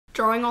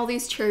Drawing all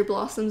these cherry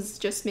blossoms is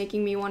just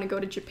making me want to go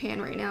to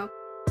Japan right now.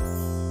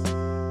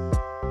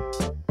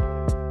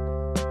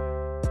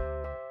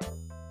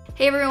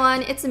 Hey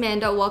everyone, it's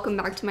Amanda. Welcome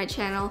back to my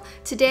channel.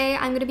 Today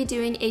I'm going to be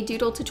doing a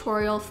doodle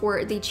tutorial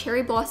for the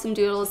cherry blossom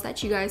doodles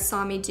that you guys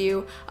saw me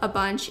do a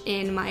bunch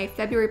in my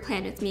February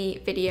Plan With Me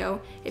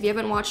video. If you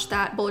haven't watched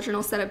that bullet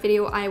journal setup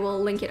video, I will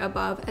link it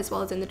above as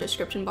well as in the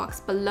description box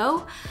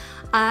below.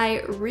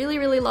 I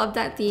really loved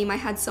that theme. I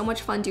had so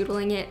much fun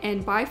doodling it,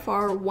 and by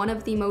far one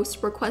of the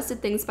most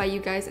requested things by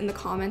you guys in the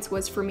comments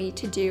was for me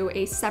to do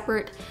a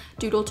separate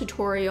doodle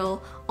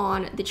tutorial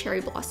on the cherry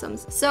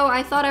blossoms. So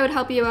I thought I would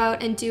help you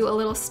out and do a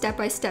little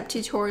step-by-step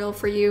tutorial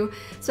for you,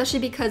 especially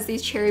because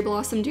these cherry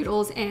blossom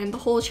doodles and the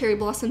whole cherry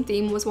blossom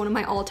theme was one of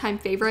my all-time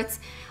favorites.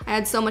 I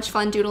had so much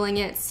fun doodling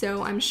it,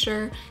 so I'm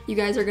sure you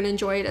guys are gonna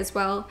enjoy it as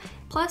well.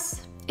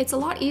 Plus, it's a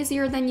lot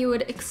easier than you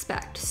would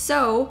expect.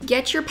 So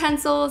get your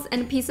pencils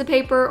and a piece of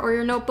paper or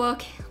your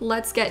notebook.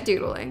 Let's get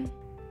doodling.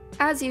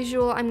 As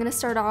usual, I'm gonna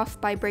start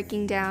off by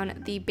breaking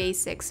down the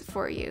basics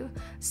for you.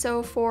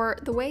 So for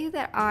the way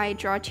that I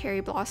draw cherry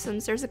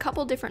blossoms, there's a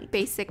couple different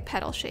basic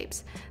petal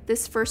shapes.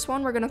 This first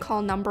one we're gonna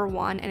call number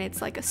 1, and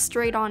it's like a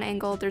straight on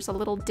angle. There's a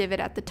little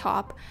divot at the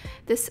top.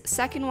 This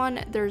second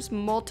one, there's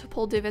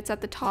multiple divots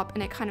at the top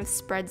and it kind of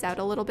spreads out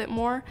a little bit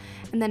more.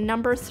 And then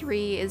number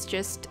 3 is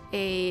just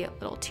a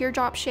little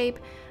teardrop shape.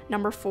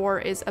 Number 4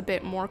 is a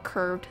bit more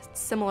curved,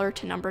 similar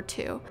to number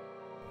 2.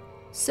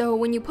 So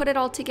when you put it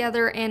all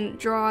together and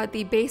draw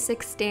the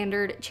basic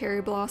standard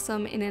cherry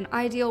blossom, in an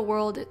ideal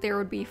world there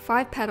would be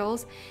 5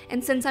 petals,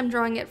 and since I'm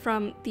drawing it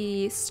from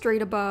the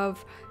straight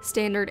above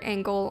standard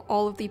angle,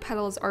 all of the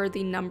petals are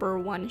the number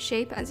 1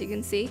 shape, as you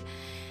can see.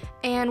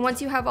 And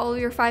once you have all of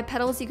your 5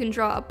 petals, you can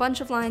draw a bunch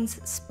of lines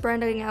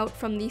spreading out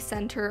from the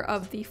center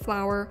of the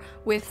flower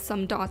with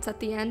some dots at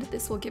the end.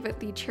 This will give it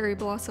the cherry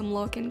blossom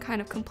look and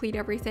kind of complete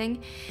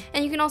everything.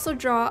 And you can also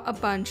draw a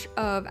bunch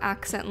of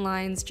accent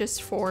lines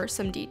just for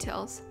some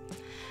details.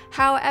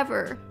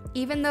 However,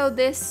 even though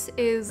this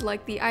is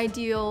like the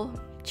ideal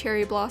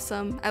cherry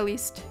blossom, at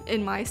least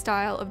in my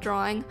style of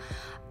drawing,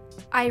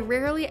 I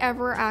rarely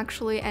ever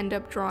actually end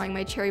up drawing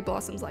my cherry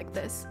blossoms like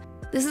this.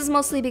 This is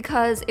mostly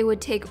because it would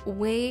take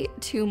way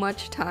too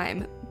much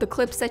time. The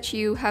clips that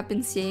you have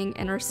been seeing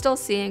and are still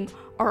seeing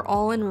are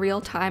all in real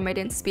time. I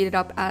didn't speed it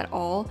up at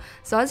all.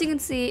 So as you can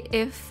see,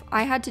 if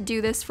I had to do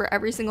this for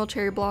every single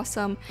cherry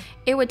blossom,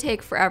 it would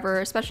take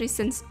forever, especially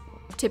since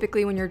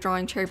typically when you're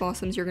drawing cherry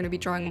blossoms, you're going to be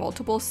drawing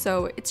multiple.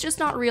 So it's just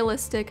not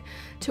realistic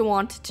to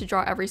want to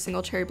draw every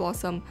single cherry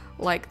blossom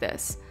like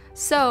this.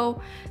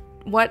 So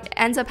what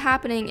ends up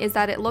happening is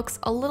that it looks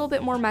a little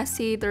bit more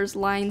messy. There's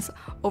lines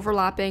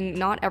overlapping.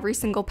 Not every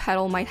single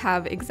petal might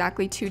have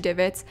exactly 2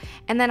 divots.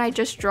 And then I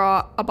just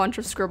draw a bunch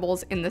of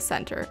scribbles in the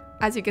center.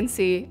 As you can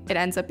see, it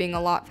ends up being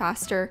a lot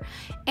faster.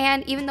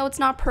 And even though it's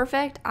not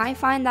perfect, I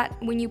find that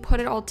when you put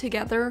it all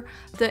together,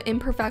 the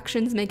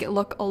imperfections make it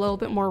look a little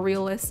bit more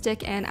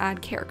realistic and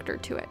add character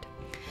to it.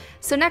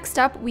 So next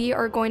up, we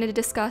are going to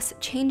discuss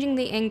changing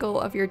the angle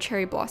of your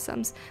cherry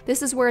blossoms.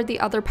 This is where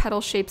the other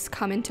petal shapes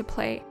come into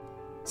play.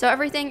 So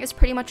everything is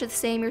pretty much the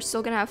same. You're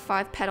still gonna have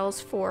 5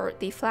 petals for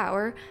the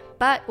flower,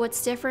 but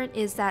what's different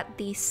is that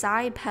the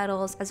side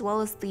petals as well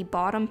as the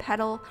bottom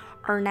petal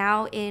are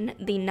now in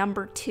the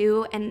number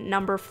 2 and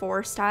number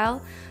 4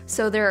 style.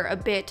 So they're a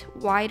bit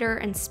wider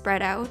and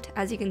spread out,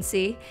 as you can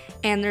see,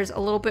 and there's a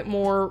little bit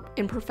more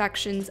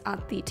imperfections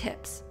at the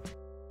tips.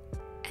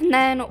 And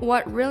then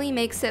what really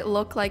makes it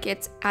look like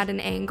it's at an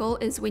angle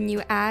is when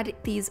you add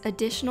these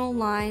additional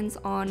lines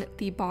on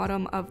the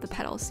bottom of the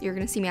petals. You're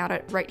gonna see me add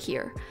it right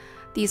here.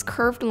 These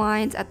curved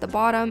lines at the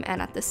bottom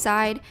and at the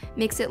side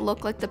makes it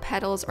look like the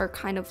petals are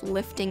kind of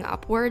lifting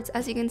upwards,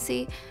 as you can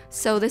see.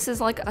 So this is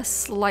like a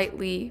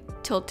slightly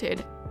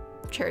tilted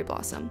cherry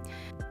blossom.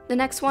 The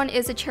next one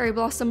is a cherry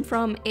blossom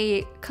from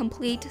a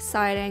complete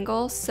side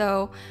angle.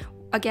 So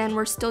again,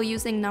 we're still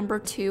using number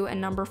 2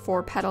 and number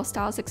 4 petal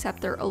styles, except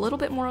they're a little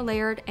bit more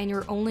layered and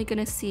you're only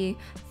gonna see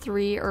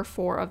 3 or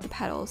 4 of the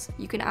petals.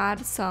 You can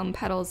add some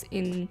petals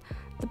in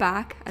the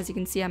back, as you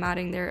can see I'm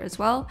adding there as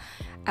well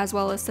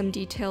as some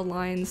detailed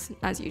lines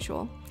as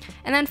usual.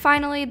 And then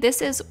finally,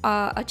 this is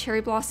a cherry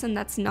blossom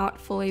that's not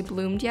fully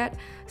bloomed yet,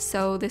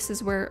 so this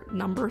is where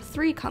number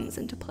 3 comes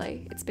into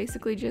play. It's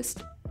basically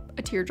just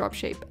a teardrop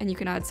shape and you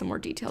can add some more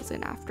details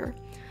in after.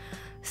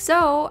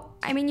 So,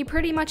 I mean, you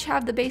pretty much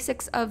have the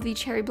basics of the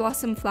cherry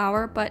blossom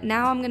flower, but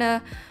now I'm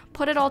gonna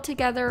put it all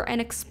together and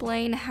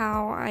explain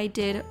how I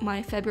did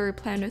my February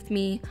Plan With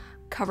Me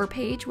cover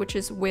page, which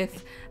is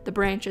with the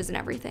branches and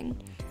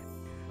everything.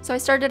 So I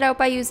started out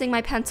by using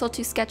my pencil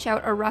to sketch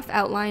out a rough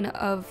outline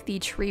of the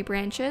tree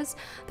branches.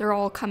 They're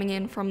all coming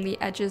in from the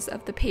edges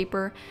of the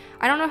paper.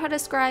 I don't know how to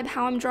describe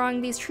how I'm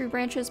drawing these tree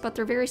branches, but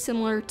they're very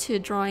similar to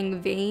drawing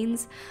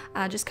veins.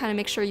 Just kind of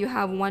make sure you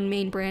have one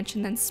main branch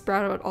and then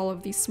sprout out all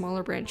of these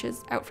smaller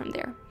branches out from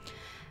there.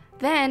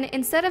 Then,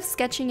 instead of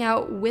sketching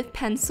out with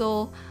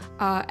pencil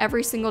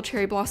every single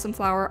cherry blossom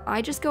flower,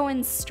 I just go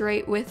in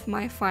straight with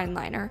my fine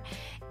liner.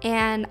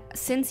 And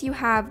since you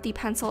have the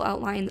pencil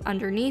outlined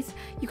underneath,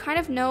 you kind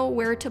of know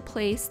where to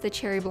place the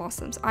cherry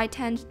blossoms. I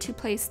tend to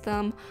place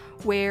them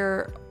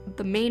where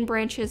the main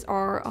branches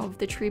are of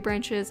the tree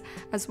branches,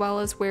 as well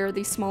as where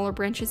the smaller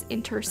branches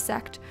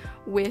intersect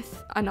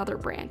with another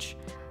branch.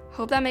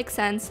 Hope that makes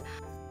sense.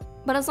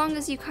 But as long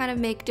as you kind of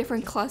make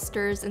different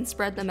clusters and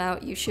spread them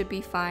out, you should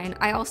be fine.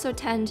 I also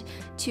tend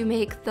to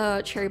make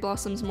the cherry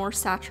blossoms more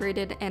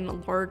saturated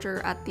and larger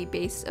at the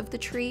base of the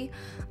tree.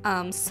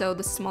 So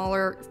the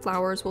smaller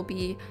flowers will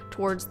be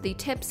towards the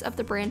tips of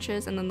the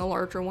branches, and then the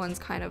larger ones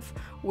kind of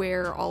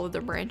where all of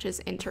the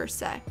branches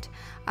intersect.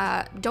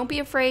 Don't be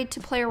afraid to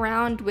play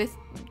around with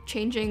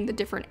changing the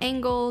different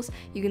angles.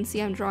 You can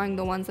see I'm drawing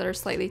the ones that are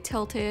slightly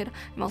tilted.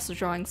 I'm also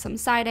drawing some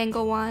side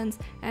angle ones,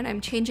 and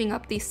I'm changing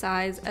up the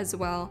size as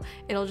well.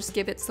 It'll just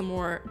give it some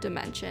more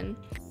dimension.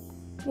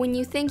 When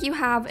you think you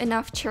have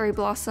enough cherry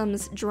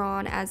blossoms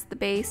drawn as the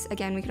base,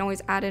 again, we can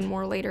always add in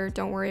more later,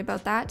 don't worry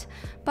about that.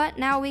 But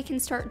now we can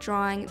start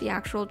drawing the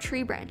actual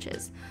tree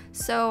branches.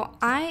 So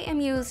I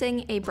am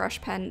using a brush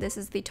pen. This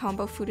is the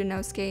Tombow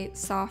Fudenosuke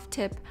soft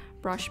tip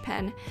brush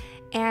pen.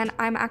 And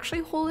I'm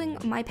actually holding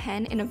my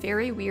pen in a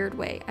very weird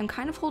way. I'm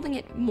kind of holding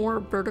it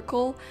more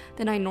vertical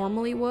than I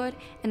normally would,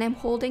 and I'm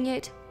holding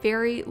it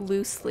very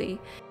loosely.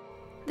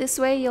 This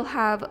way you'll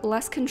have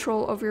less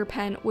control over your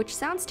pen, which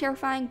sounds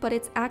terrifying, but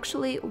it's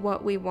actually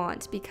what we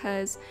want,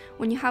 because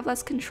when you have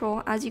less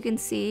control, as you can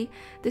see,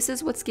 this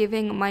is what's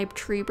giving my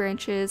tree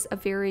branches a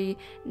very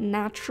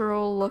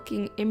natural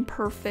looking,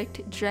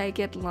 imperfect,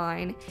 jagged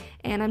line.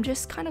 And I'm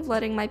just kind of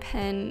letting my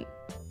pen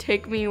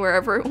take me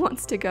wherever it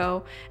wants to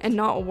go and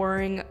not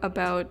worrying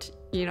about,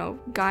 you know,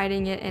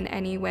 guiding it in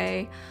any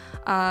way.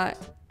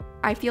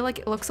 I feel like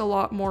it looks a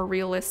lot more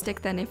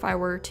realistic than if I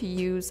were to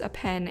use a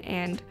pen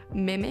and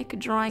mimic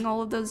drawing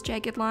all of those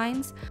jagged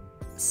lines.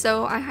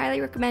 So I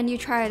highly recommend you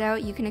try it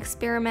out. You can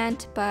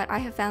experiment, but I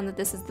have found that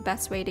this is the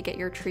best way to get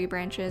your tree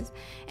branches.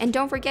 And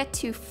don't forget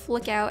to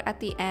flick out at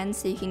the end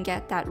so you can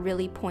get that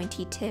really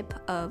pointy tip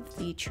of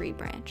the tree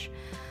branch.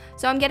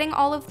 So I'm getting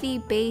all of the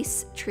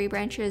base tree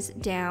branches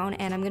down,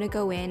 and I'm gonna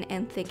go in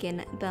and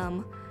thicken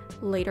them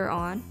later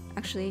on,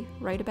 actually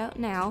right about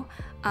now,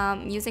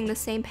 using the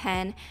same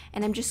pen,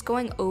 and I'm just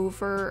going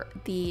over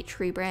the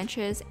tree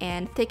branches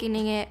and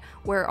thickening it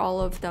where all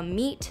of them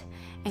meet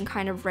and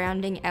kind of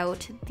rounding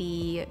out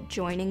the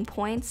joining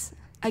points.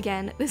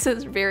 Again, this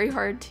is very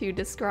hard to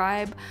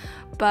describe,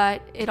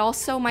 but it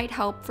also might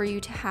help for you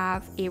to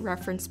have a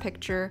reference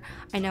picture.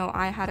 I know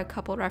I had a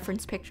couple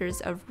reference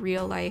pictures of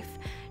real life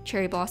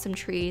cherry blossom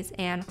trees,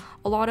 and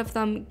a lot of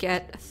them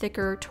get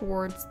thicker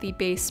towards the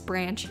base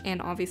branch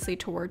and obviously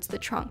towards the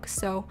trunk.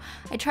 So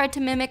I tried to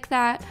mimic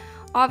that.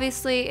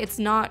 Obviously, it's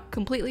not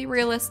completely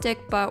realistic,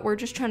 but we're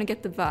just trying to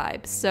get the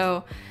vibe.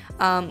 So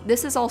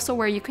this is also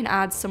where you can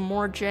add some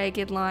more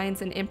jagged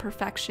lines and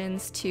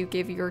imperfections to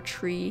give your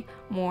tree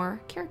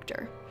more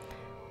character.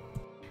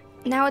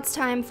 Now it's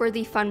time for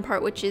the fun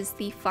part, which is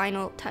the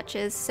final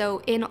touches.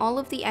 So in all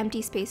of the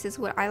empty spaces,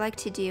 what I like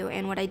to do,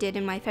 and what I did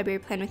in my February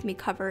Plan With Me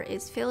cover,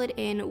 is fill it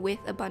in with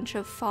a bunch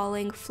of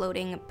falling,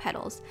 floating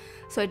petals.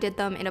 So I did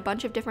them in a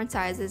bunch of different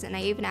sizes, and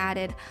I even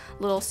added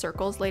little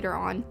circles later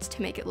on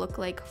to make it look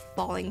like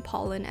falling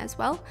pollen as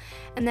well.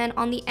 And then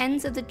on the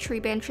ends of the tree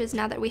branches,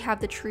 now that we have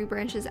the tree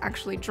branches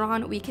actually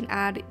drawn, we can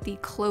add the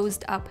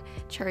closed up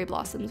cherry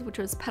blossoms, which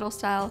was petal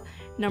style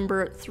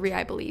number 3,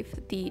 I believe,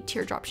 the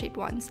teardrop shaped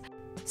ones.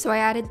 So I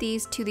added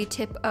these to the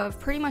tip of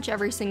pretty much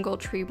every single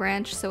tree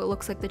branch, so it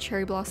looks like the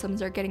cherry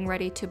blossoms are getting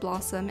ready to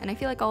blossom, and I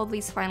feel like all of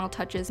these final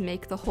touches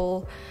make the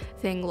whole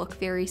thing look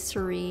very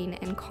serene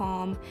and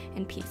calm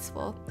and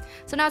peaceful.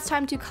 So now it's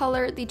time to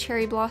color the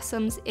cherry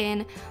blossoms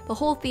in. The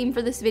whole theme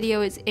for this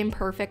video is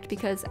imperfect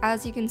because,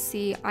 as you can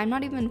see, I'm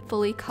not even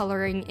fully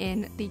coloring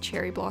in the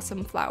cherry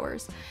blossom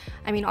flowers.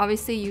 I mean,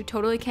 obviously you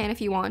totally can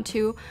if you want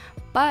to,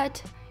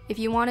 but if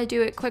you want to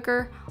do it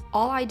quicker,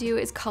 all I do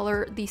is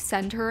color the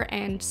center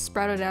and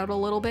spread it out a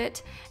little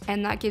bit,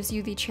 and that gives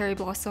you the cherry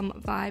blossom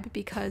vibe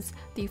because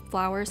the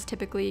flowers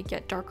typically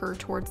get darker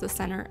towards the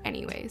center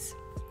anyways.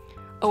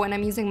 Oh, and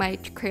I'm using my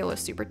Crayola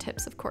Super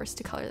Tips, of course,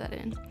 to color that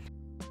in.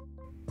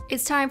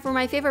 It's time for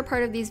my favorite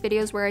part of these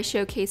videos, where I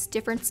showcase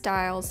different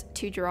styles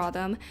to draw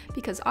them,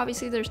 because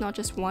obviously there's not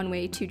just one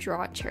way to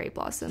draw cherry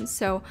blossoms.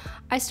 So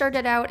I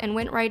started out and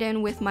went right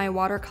in with my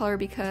watercolor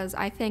because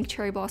I think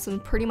cherry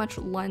blossoms pretty much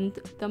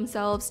lend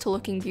themselves to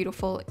looking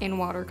beautiful in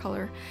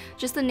watercolor.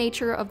 Just the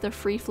nature of the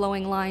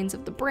free-flowing lines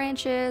of the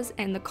branches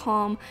and the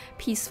calm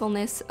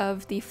peacefulness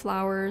of the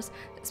flowers,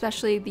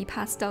 especially the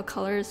pastel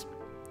colors.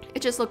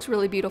 It just looks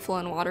really beautiful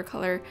in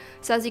watercolor.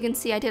 So as you can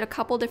see, I did a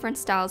couple different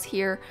styles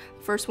here.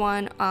 First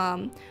one,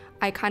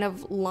 I kind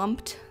of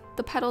lumped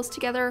the petals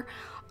together.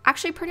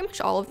 Actually, pretty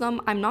much all of them.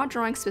 I'm not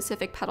drawing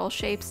specific petal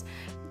shapes.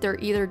 They're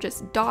either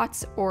just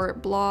dots or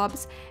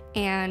blobs,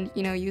 and,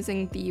 you know,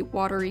 using the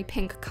watery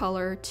pink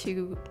color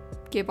to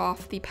give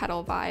off the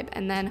petal vibe.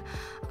 And then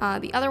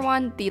the other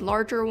one, the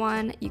larger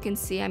one, you can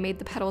see I made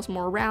the petals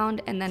more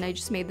round, and then I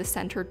just made the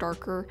center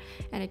darker,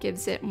 and it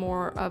gives it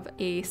more of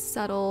a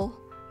subtle,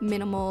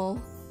 minimal,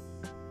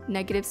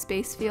 negative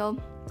space feel.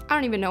 I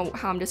don't even know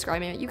how I'm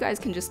describing it. You guys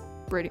can just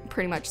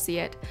pretty much see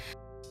it.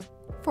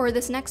 For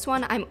this next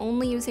one, I'm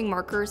only using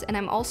markers, and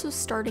I'm also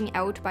starting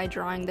out by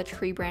drawing the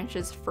tree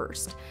branches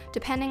first.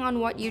 Depending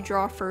on what you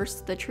draw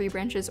first, the tree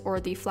branches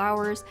or the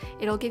flowers,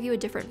 it'll give you a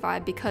different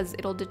vibe because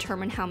it'll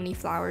determine how many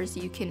flowers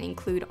you can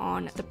include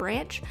on the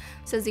branch.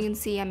 So as you can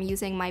see, I'm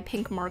using my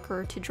pink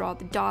marker to draw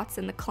the dots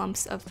and the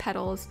clumps of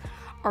petals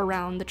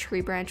around the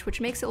tree branch, which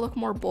makes it look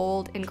more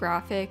bold and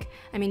graphic.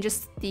 I mean,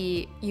 just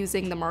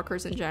using the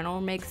markers in general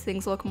makes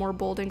things look more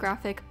bold and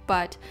graphic,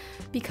 but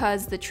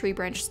because the tree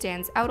branch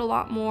stands out a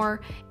lot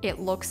more, it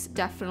looks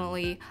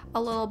definitely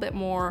a little bit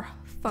more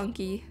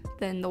funky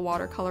than the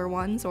watercolor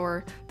ones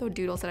or the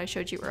doodles that I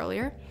showed you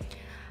earlier.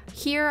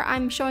 Here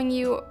I'm showing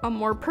you a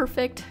more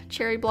perfect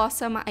cherry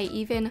blossom. I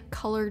even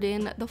colored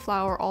in the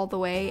flower all the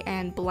way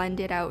and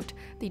blended out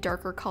the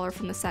darker color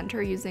from the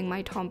center using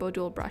my Tombow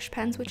dual brush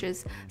pens, which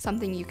is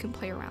something you can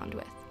play around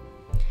with.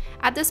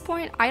 At this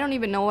point, I don't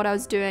even know what I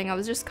was doing. I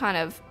was just kind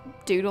of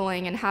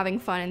doodling and having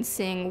fun and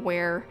seeing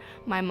where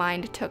my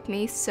mind took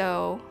me,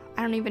 so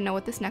I don't even know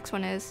what this next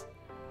one is.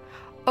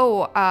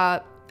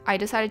 I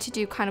decided to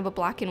do kind of a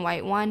black and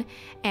white one,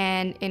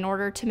 and in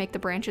order to make the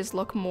branches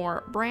look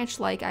more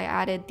branch-like, I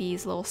added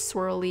these little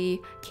swirly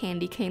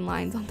candy cane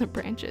lines on the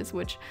branches,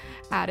 which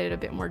added a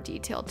bit more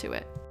detail to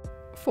it.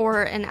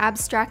 For an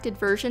abstracted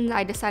version,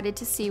 I decided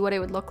to see what it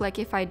would look like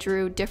if I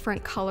drew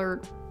different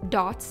colored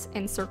dots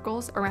and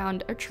circles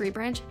around a tree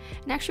branch,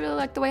 and I actually really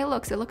like the way it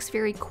looks. It looks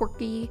very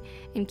quirky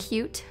and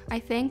cute, I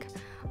think,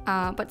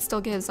 but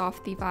still gives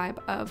off the vibe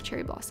of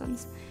cherry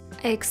blossoms.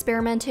 I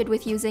experimented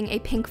with using a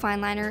pink fine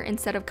liner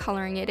instead of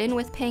coloring it in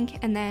with pink,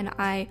 and then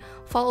I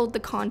followed the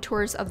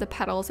contours of the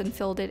petals and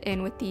filled it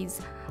in with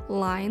these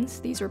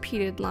lines, these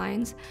repeated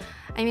lines.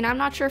 I mean, I'm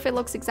not sure if it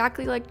looks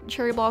exactly like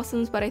cherry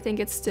blossoms, but I think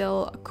it's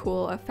still a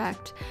cool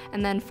effect.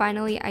 And then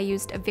finally, I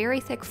used a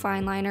very thick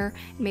fine liner,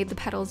 made the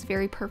petals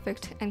very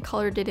perfect, and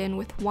colored it in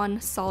with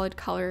one solid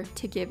color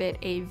to give it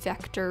a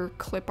vector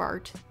clip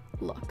art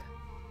look.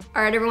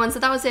 Alright everyone, so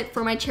that was it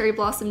for my cherry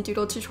blossom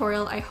doodle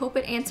tutorial. I hope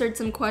it answered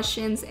some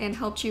questions and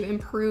helped you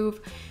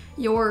improve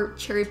your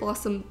cherry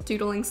blossom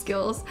doodling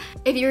skills.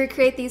 If you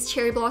recreate these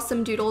cherry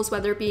blossom doodles,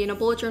 whether it be in a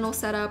bullet journal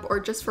setup or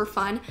just for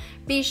fun,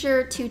 be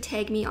sure to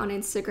tag me on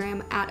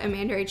Instagram at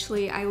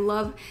AmandaRachLee. I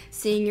love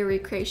seeing your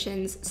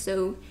recreations,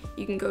 so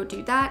you can go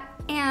do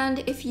that. And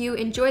if you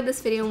enjoyed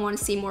this video and want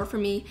to see more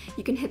from me,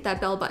 you can hit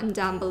that bell button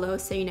down below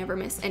so you never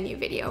miss a new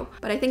video.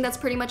 But I think that's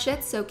pretty much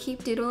it, so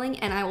keep doodling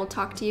and I will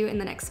talk to you in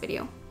the next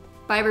video.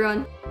 Bye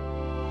everyone!